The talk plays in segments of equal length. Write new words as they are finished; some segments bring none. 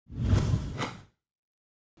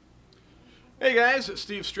Hey guys, it's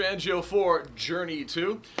Steve Strangio for Journey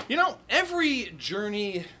 2. You know, every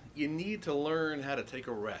journey you need to learn how to take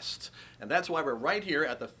a rest. And that's why we're right here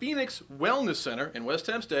at the Phoenix Wellness Center in West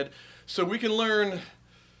Hempstead, so we can learn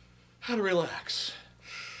how to relax.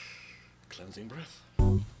 Cleansing breath.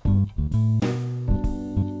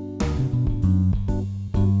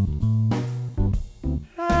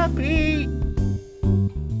 Happy.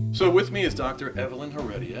 So with me is Dr. Evelyn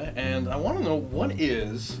Heredia, and I want to know, what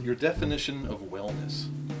is your definition of wellness?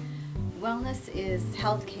 Wellness is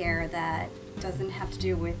healthcare that doesn't have to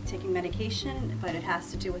do with taking medication, but it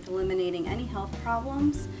has to do with eliminating any health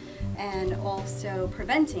problems and also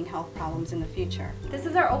preventing health problems in the future. This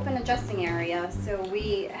is our open adjusting area, so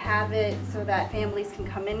we have it so that families can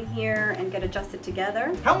come in here and get adjusted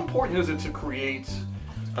together. How important is it to create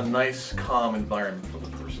a nice, calm environment for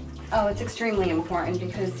the person? Oh, it's extremely important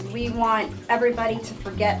because we want everybody to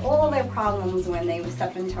forget all their problems when they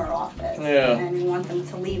step into our office. Yeah. And we want them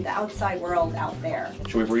to leave the outside world out there.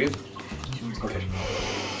 Should we breathe? Okay.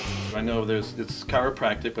 I know it's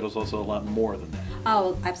chiropractic, but it's also a lot more than that.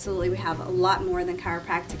 Oh, absolutely. We have a lot more than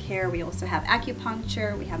chiropractic care. We also have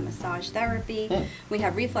acupuncture, we have massage therapy, we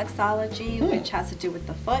have reflexology, which has to do with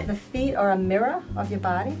the foot. The feet are a mirror of your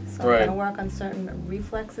body, so we're going to work on certain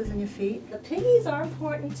reflexes in your feet. The piggies are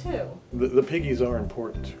important too. The piggies are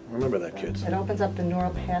important. Remember that, kids. It opens up the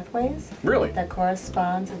neural pathways Really? that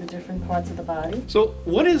correspond to the different parts of the body. So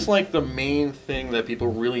what is like the main thing that people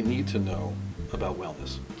really need to know about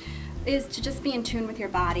wellness? Is to just be in tune with your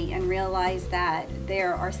body and realize that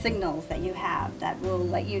there are signals that you have that will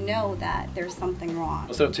let you know that there's something wrong.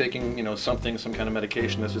 Instead of taking, some kind of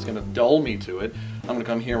medication that's just going to dull me to it, I'm going to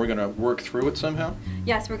come here, we're going to work through it somehow?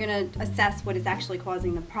 Yes, we're going to assess what is actually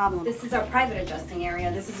causing the problem. This is our private adjusting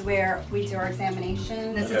area. This is where we do our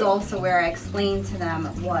examination. This is also where I explain to them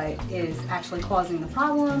what is actually causing the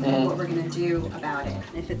problem and what we're going to do about it.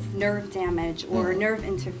 If it's nerve damage or nerve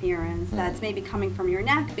interference that's maybe coming from your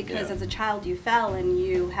neck because as a child you fell and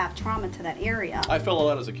you have trauma to that area. I fell a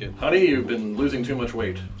lot as a kid. Honey, you've been losing too much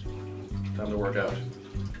weight. Time to work out.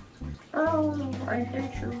 Oh, I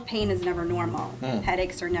hate you. Pain is never normal.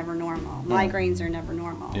 Headaches are never normal. Migraines are never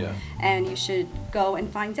normal. Yeah. And you should go and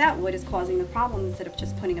find out what is causing the problem instead of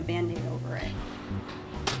just putting a Band-Aid over it.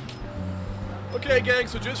 Okay, gang,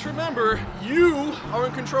 so just remember, you are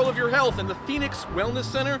in control of your health, and the Phoenix Wellness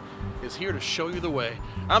Center is here to show you the way.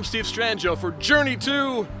 I'm Steve Strangio for Journey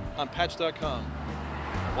 2 on Patch.com.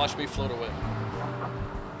 Watch me float away.